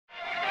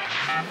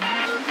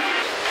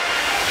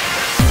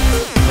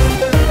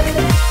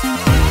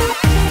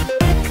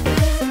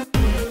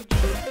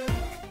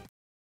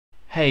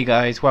Hey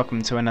guys,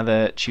 welcome to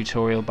another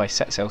tutorial by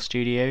SetSail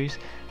Studios.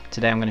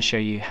 Today I'm going to show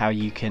you how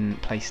you can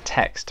place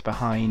text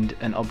behind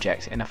an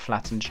object in a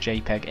flattened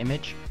JPEG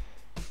image.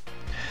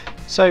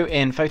 So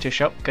in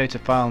Photoshop, go to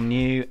File,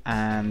 New,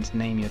 and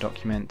name your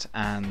document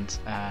and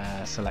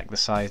select the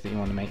size that you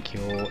want to make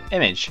your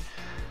image.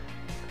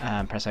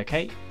 Press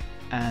OK,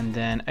 and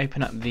then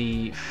open up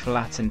the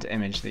flattened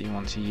image that you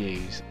want to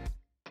use.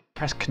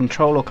 Press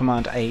Ctrl or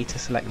Command A to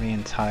select the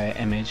entire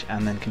image,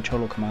 and then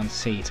Ctrl or Command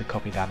C to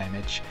copy that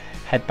image.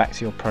 Head back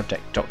to your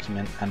project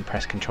document and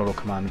press Ctrl or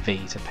Command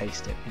V to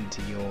paste it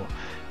into your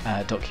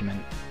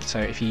document.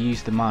 So if you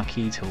use the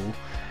marquee tool,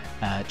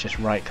 just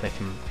right click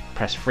and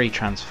press Free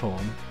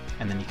Transform,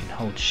 and then you can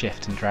hold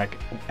Shift and drag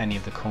any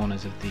of the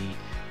corners of the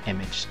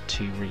image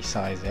to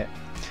resize it,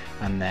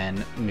 and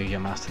then move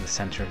your mouse to the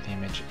center of the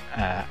image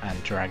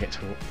and drag it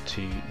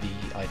to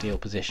the ideal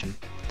position.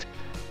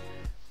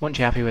 Once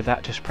you're happy with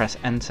that, just press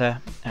Enter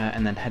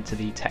and then head to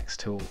the Text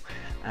tool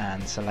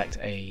and select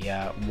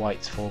a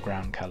white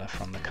foreground color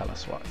from the color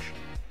swatch.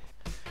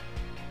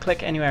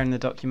 Click anywhere in the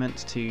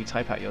document to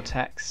type out your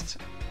text.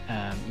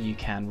 You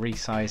can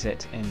resize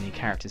it in the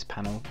Characters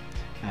panel,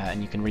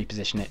 and you can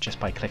reposition it just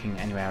by clicking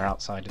anywhere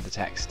outside of the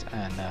text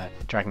and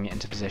dragging it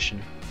into position.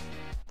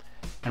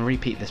 And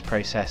repeat this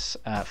process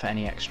for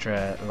any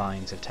extra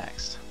lines of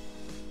text.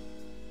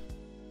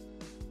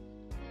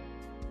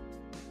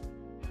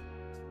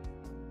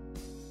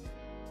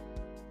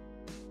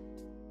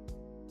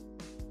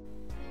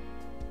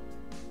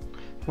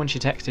 Once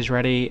your text is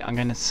ready, I'm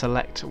going to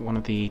select one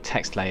of the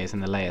text layers in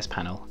the Layers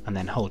panel and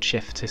then hold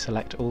Shift to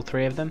select all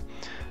three of them.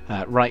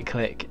 Right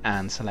click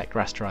and select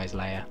Rasterize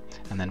Layer,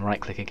 and then right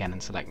click again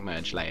and select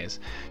Merge Layers.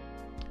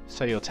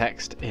 So your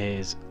text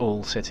is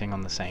all sitting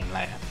on the same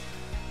layer.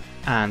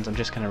 And I'm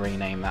just going to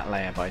rename that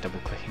layer by double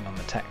clicking on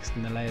the text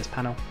in the Layers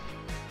panel.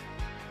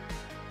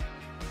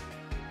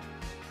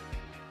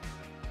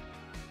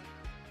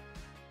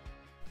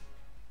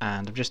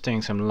 And I'm just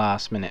doing some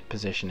last minute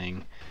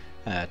positioning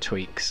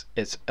tweaks.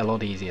 It's a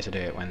lot easier to do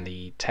it when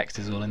the text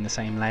is all in the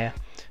same layer,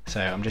 so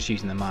I'm just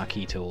using the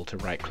marquee tool to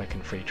right click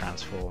and free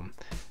transform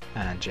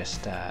and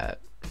just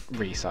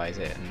resize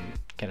it and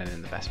get it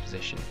in the best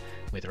position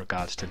with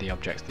regards to the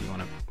objects that you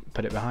want to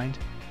put it behind.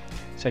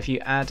 So if you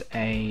add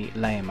a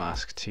layer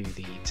mask to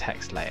the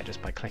text layer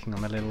just by clicking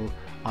on the little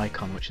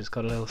icon which has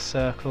got a little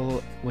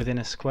circle within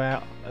a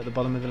square at the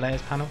bottom of the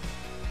Layers panel,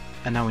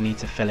 and now we need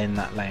to fill in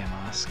that layer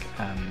mask,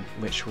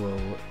 which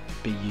will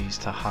be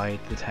used to hide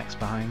the text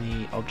behind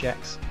the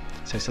objects.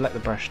 So select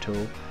the brush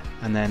tool,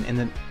 and then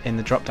in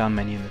the drop down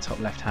menu in the top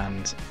left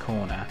hand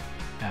corner,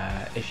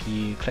 if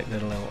you click the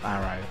little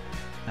arrow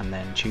and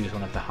then choose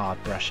one of the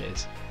hard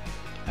brushes,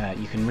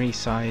 you can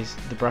resize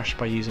the brush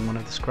by using one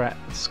of the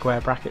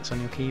square brackets on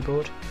your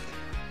keyboard,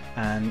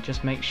 and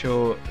just make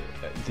sure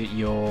that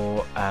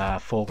your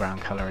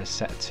foreground color is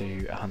set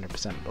to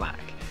 100%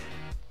 black.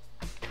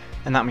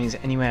 And that means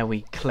anywhere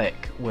we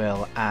click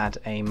we'll add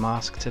a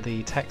mask to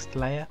the text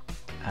layer.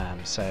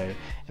 So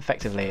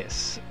effectively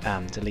it's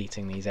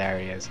deleting these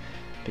areas,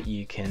 but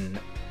you can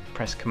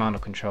press Command or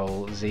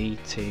Control Z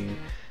to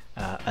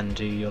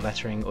undo your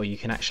lettering, or you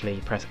can actually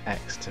press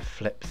X to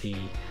flip the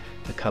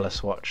color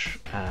swatch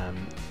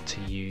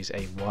to use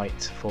a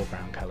white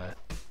foreground color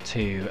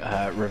to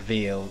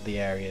reveal the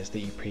areas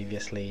that you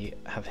previously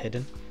have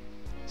hidden.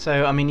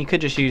 So, I mean, you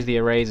could just use the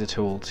eraser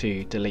tool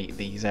to delete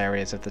these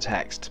areas of the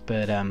text,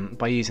 but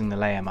by using the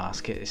layer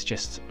mask, it's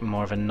just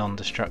more of a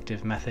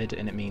non-destructive method,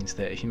 and it means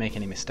that if you make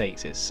any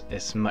mistakes,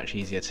 it's much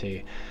easier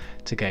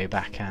to go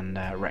back and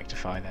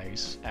rectify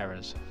those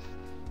errors.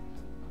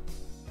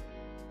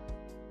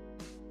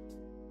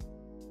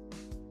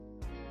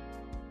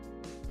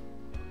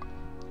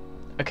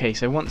 Okay,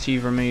 so once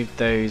you've removed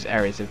those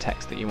areas of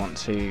text that you want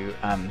to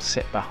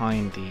sit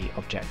behind the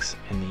objects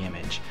in the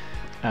image,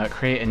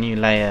 create a new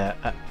layer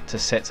to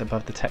sit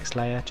above the text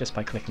layer just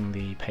by clicking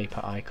the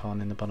paper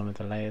icon in the bottom of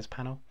the Layers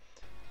panel.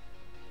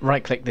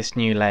 Right click this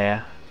new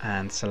layer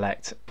and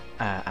select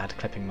Add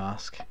Clipping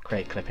Mask,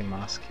 Create Clipping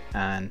Mask,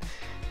 and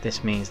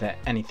this means that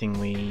anything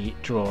we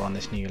draw on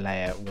this new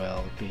layer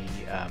will be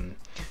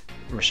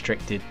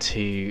restricted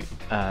to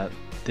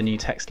the new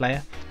text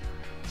layer.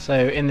 So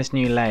in this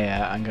new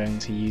layer I'm going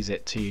to use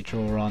it to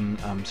draw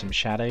on some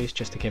shadows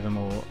just to give a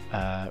more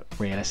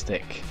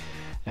realistic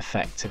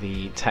effect to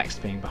the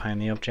text being behind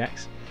the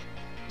objects.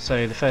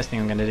 So the first thing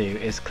I'm going to do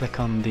is click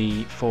on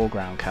the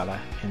foreground color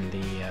in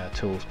the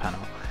Tools panel,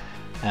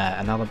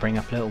 and that'll bring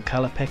up a little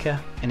color picker,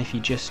 and if you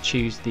just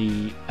choose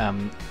the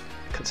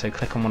so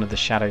click on one of the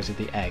shadows of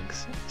the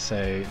eggs,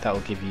 so that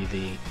will give you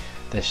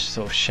the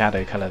sort of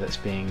shadow color that's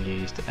being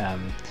used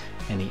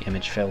in the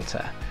image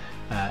filter,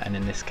 and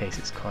in this case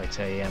it's quite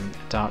a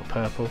dark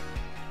purple.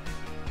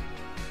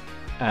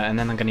 And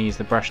then I'm going to use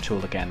the brush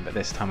tool again, but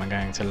this time I'm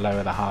going to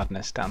lower the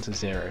hardness down to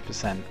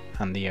 0%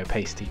 and the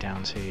opacity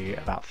down to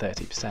about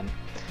 30%,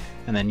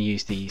 and then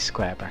use the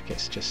square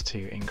brackets just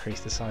to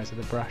increase the size of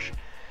the brush,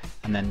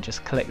 and then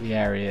just click the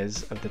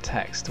areas of the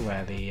text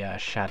where the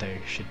shadow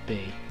should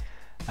be,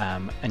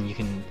 and you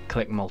can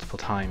click multiple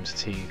times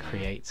to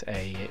create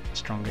a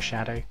stronger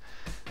shadow.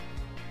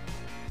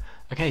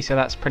 Okay, so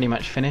that's pretty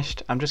much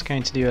finished. I'm just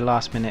going to do a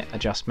last minute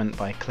adjustment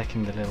by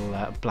clicking the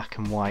little black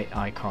and white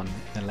icon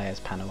in the layers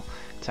panel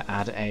to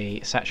add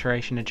a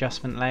saturation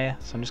adjustment layer.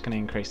 So I'm just going to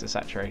increase the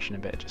saturation a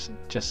bit,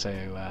 just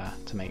so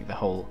to make the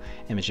whole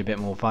image a bit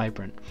more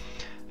vibrant.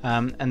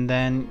 And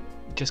then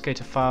just go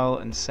to File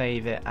and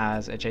save it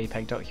as a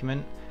JPEG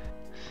document,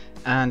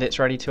 and it's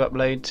ready to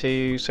upload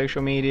to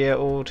social media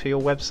or to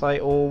your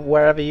website or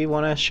wherever you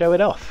want to show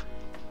it off.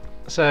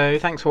 So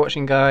thanks for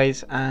watching,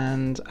 guys,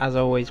 and as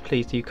always,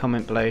 please do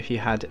comment below if you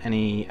had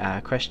any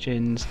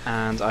questions,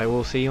 and I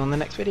will see you on the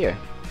next video.